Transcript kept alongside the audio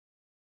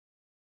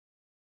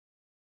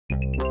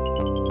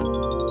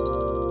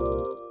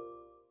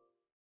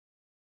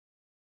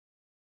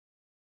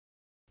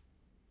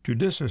To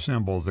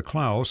disassemble the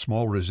Clow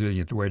small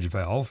resilient wedge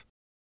valve,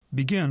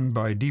 begin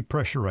by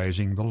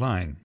depressurizing the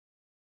line.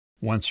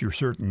 Once you're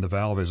certain the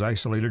valve is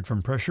isolated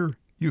from pressure,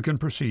 you can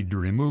proceed to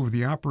remove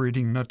the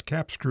operating nut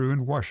cap screw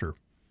and washer.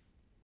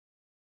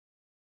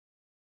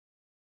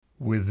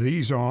 With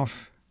these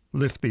off,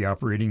 lift the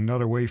operating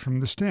nut away from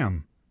the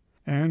stem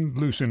and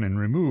loosen and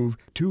remove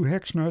 2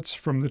 hex nuts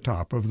from the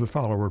top of the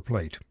follower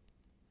plate.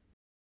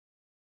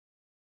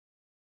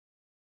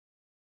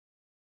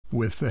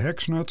 With the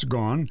hex nuts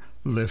gone,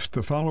 lift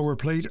the follower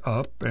plate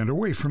up and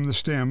away from the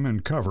stem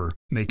and cover,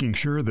 making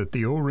sure that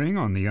the O-ring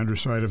on the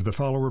underside of the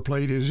follower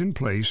plate is in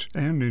place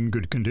and in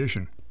good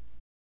condition.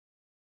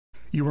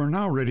 You are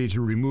now ready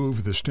to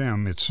remove the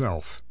stem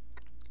itself.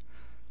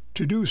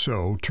 To do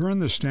so, turn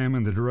the stem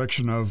in the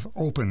direction of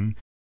open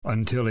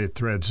until it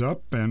threads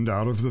up and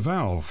out of the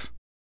valve.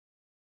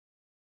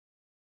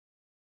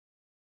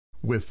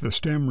 With the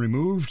stem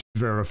removed,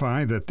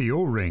 verify that the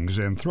O-rings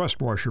and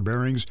thrust washer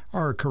bearings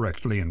are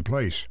correctly in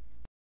place.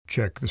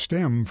 Check the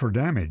stem for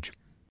damage.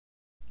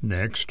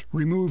 Next,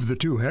 remove the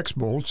 2 hex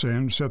bolts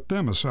and set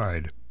them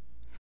aside.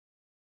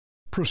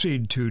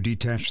 Proceed to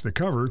detach the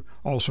cover,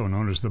 also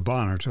known as the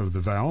bonnet of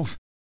the valve,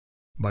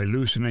 by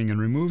loosening and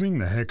removing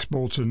the hex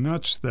bolts and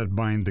nuts that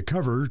bind the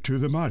cover to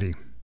the body.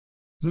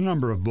 The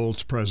number of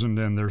bolts present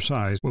and their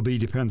size will be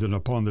dependent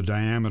upon the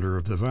diameter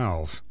of the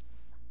valve.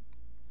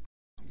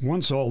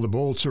 Once all the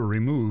bolts are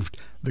removed,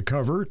 the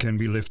cover can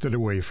be lifted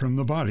away from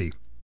the body.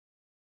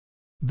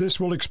 This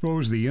will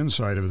expose the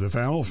inside of the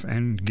valve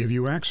and give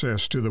you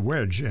access to the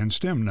wedge and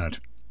stem nut.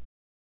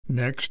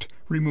 Next,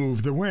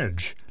 remove the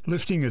wedge,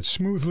 lifting it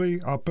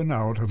smoothly up and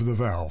out of the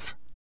valve.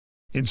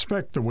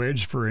 Inspect the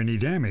wedge for any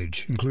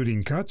damage,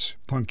 including cuts,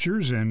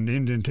 punctures, and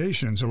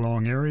indentations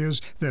along areas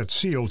that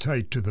seal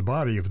tight to the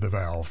body of the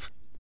valve.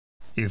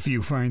 If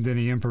you find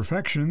any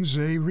imperfections,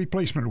 a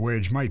replacement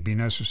wedge might be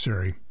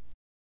necessary.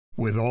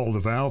 With all the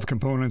valve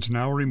components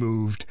now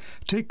removed,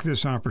 take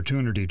this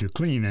opportunity to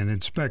clean and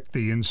inspect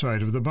the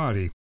inside of the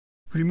body,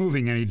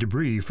 removing any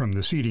debris from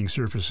the seating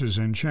surfaces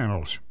and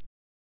channels.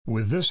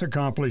 With this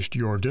accomplished,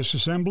 your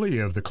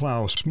disassembly of the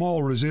Clow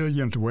small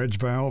resilient wedge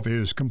valve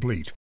is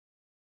complete.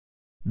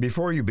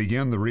 Before you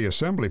begin the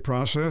reassembly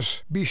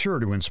process, be sure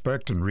to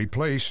inspect and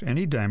replace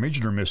any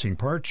damaged or missing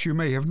parts you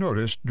may have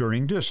noticed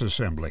during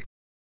disassembly.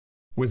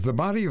 With the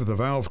body of the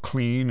valve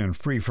clean and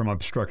free from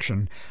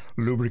obstruction,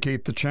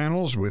 lubricate the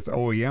channels with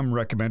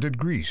OEM-recommended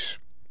grease.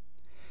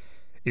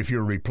 If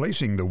you're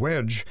replacing the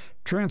wedge,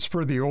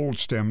 transfer the old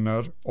stem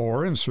nut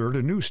or insert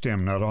a new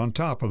stem nut on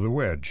top of the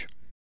wedge.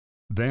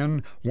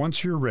 Then,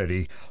 once you're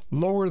ready,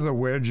 lower the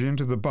wedge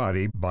into the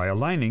body by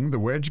aligning the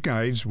wedge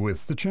guides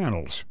with the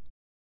channels.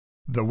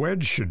 The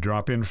wedge should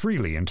drop in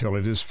freely until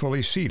it is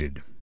fully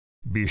seated.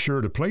 Be sure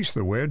to place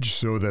the wedge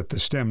so that the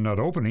stem nut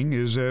opening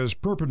is as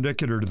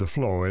perpendicular to the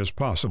flow as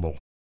possible.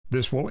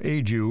 This will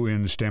aid you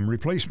in stem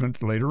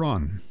replacement later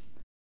on.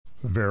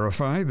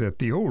 Verify that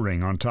the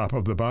O-ring on top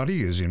of the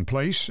body is in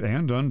place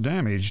and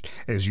undamaged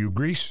as you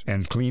grease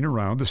and clean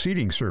around the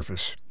seating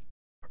surface.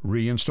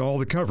 Reinstall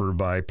the cover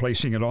by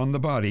placing it on the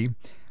body,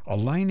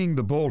 aligning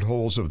the bolt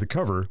holes of the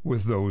cover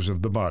with those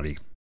of the body.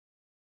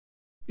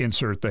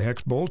 Insert the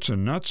hex bolts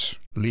and nuts,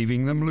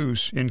 leaving them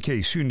loose in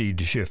case you need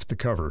to shift the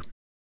cover.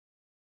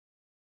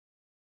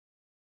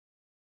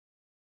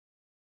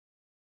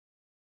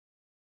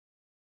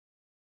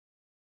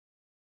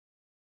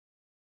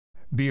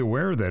 Be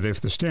aware that if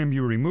the stem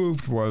you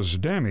removed was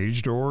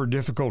damaged or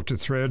difficult to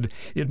thread,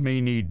 it may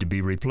need to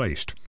be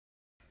replaced.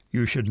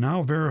 You should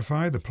now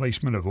verify the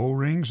placement of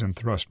O-rings and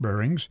thrust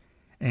bearings,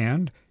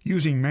 and,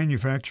 using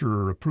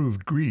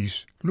manufacturer-approved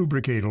grease,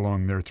 lubricate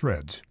along their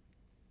threads.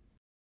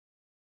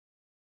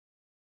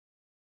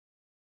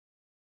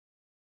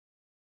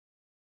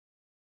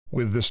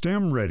 With the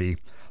stem ready,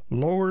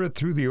 lower it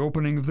through the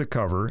opening of the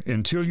cover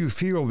until you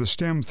feel the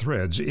stem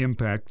threads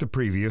impact the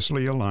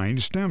previously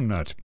aligned stem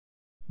nut.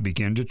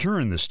 Begin to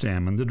turn the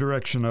stem in the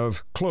direction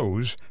of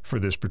close for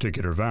this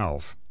particular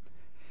valve.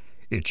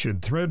 It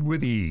should thread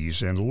with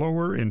ease and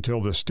lower until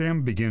the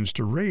stem begins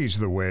to raise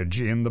the wedge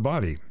in the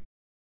body.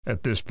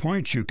 At this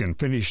point, you can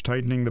finish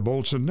tightening the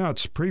bolts and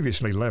nuts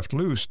previously left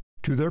loose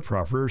to their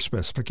proper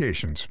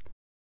specifications.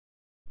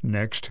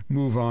 Next,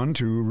 move on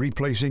to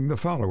replacing the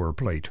follower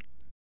plate.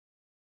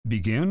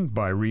 Begin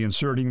by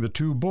reinserting the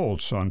 2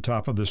 bolts on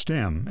top of the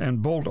stem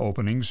and bolt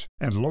openings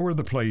and lower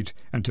the plate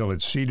until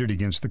it's seated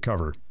against the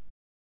cover.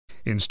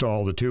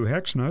 Install the 2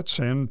 hex nuts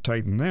and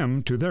tighten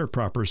them to their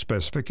proper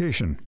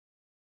specification,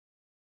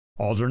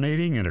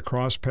 alternating in a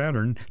cross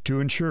pattern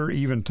to ensure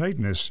even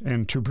tightness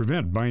and to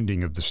prevent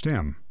binding of the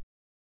stem.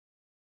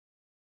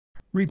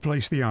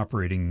 Replace the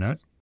operating nut,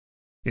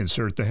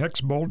 insert the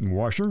hex bolt and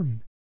washer,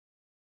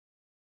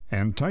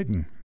 and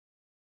tighten.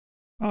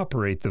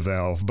 Operate the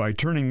valve by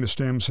turning the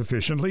stem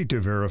sufficiently to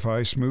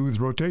verify smooth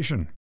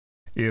rotation.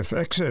 If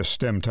excess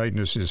stem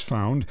tightness is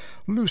found,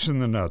 loosen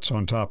the nuts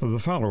on top of the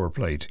follower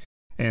plate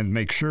and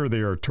make sure they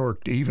are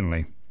torqued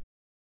evenly.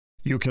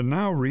 You can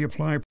now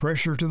reapply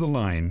pressure to the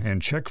line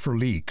and check for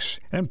leaks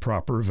and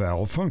proper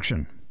valve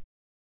function.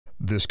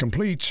 This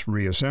completes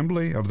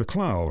reassembly of the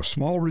Clow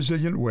Small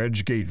Resilient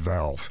Wedge Gate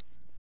Valve.